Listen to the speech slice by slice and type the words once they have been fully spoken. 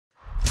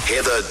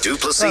Heather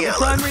Duplessis-Allen.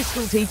 Primary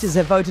school teachers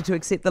have voted to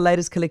accept the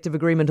latest collective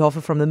agreement offer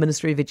from the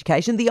Ministry of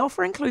Education. The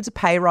offer includes a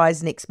pay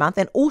rise next month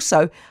and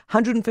also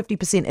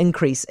 150%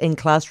 increase in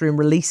classroom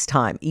release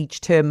time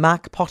each term.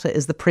 Mark Potter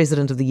is the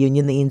president of the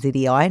union, the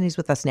NZEI, and he's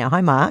with us now.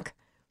 Hi, Mark.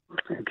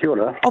 Kia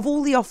ora. Of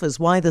all the offers,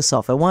 why this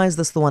offer? Why is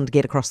this the one to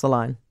get across the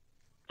line?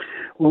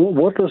 Well,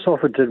 what this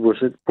offer did was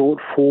it brought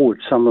forward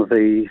some of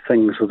the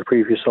things of the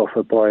previous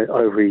offer by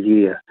over a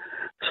year.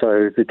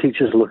 So the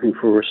teachers are looking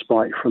for a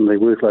respite from the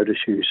workload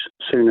issues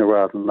sooner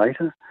rather than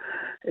later.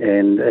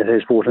 And it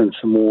has brought in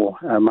some more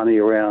money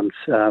around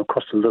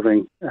cost of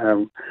living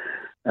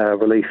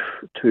relief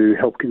to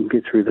help them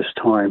get through this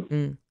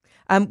time.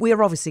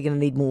 We're obviously going to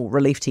need more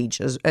relief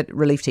teachers,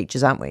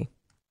 aren't we?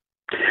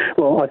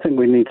 Well, I think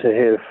we need to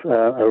have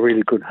a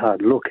really good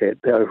hard look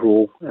at the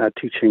overall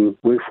teaching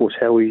workforce,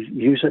 how we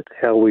use it,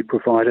 how we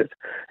provide it,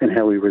 and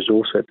how we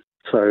resource it.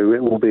 So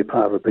it will be a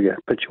part of a bigger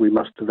picture we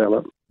must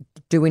develop.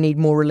 Do we need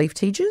more relief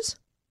teachers?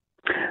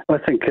 I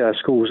think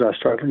schools are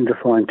struggling to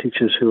find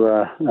teachers who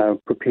are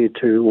prepared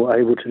to or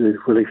able to do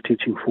relief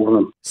teaching for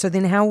them. So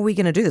then how are we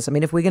going to do this? I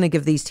mean, if we're going to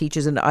give these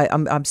teachers, and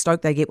I'm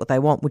stoked they get what they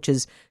want, which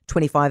is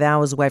 25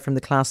 hours away from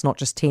the class, not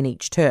just 10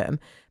 each term.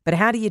 But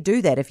how do you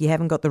do that if you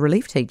haven't got the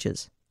relief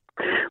teachers?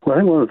 Well, I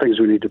think one of the things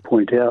we need to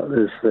point out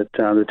is that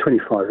the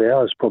 25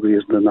 hours probably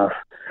isn't enough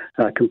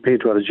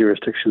compared to other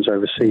jurisdictions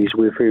overseas.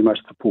 We're very much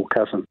the poor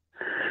cousin.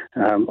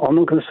 I'm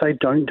not going to say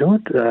don't do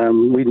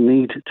it. We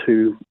need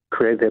to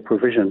create that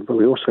provision, but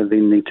we also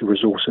then need to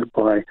resource it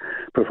by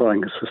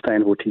providing a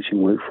sustainable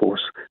teaching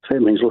workforce. So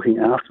that means looking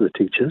after the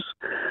teachers.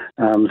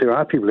 There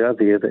are people out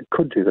there that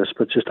could do this,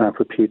 but just aren't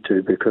prepared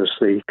to because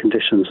the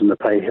conditions and the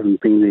pay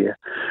haven't been there.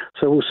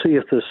 So we'll see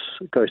if this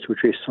goes to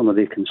address some of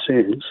their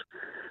concerns.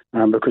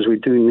 Because we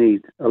do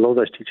need a lot of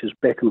those teachers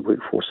back in the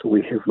workforce that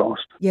we have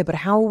lost. Yeah, but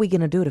how are we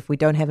going to do it if we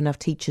don't have enough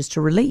teachers to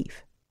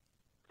relieve?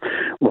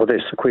 Well,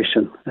 that's the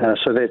question.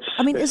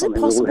 Is it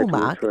possible,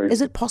 Mark?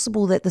 Is it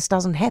possible that this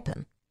doesn't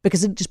happen?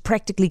 Because it just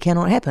practically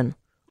cannot happen.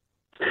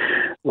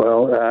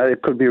 Well,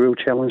 it could be a real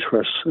challenge for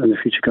us in the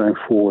future going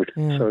forward.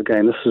 Yeah. So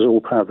again, this is all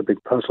part of the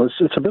big puzzle.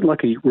 It's a bit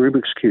like a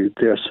Rubik's Cube.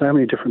 There are so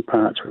many different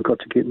parts we've got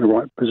to get in the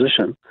right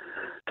position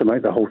to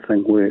make the whole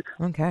thing work.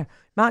 Okay.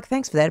 Mark,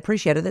 thanks for that.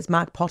 Appreciate it. That's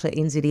Mark Potter,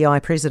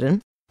 NZEI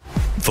President.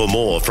 For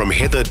more from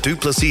Heather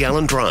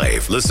Duplessis-Allen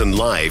Drive, listen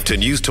live to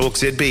News Talk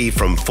ZB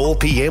from 4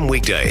 p.m.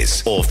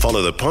 weekdays or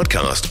follow the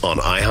podcast on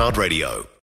iHeartRadio.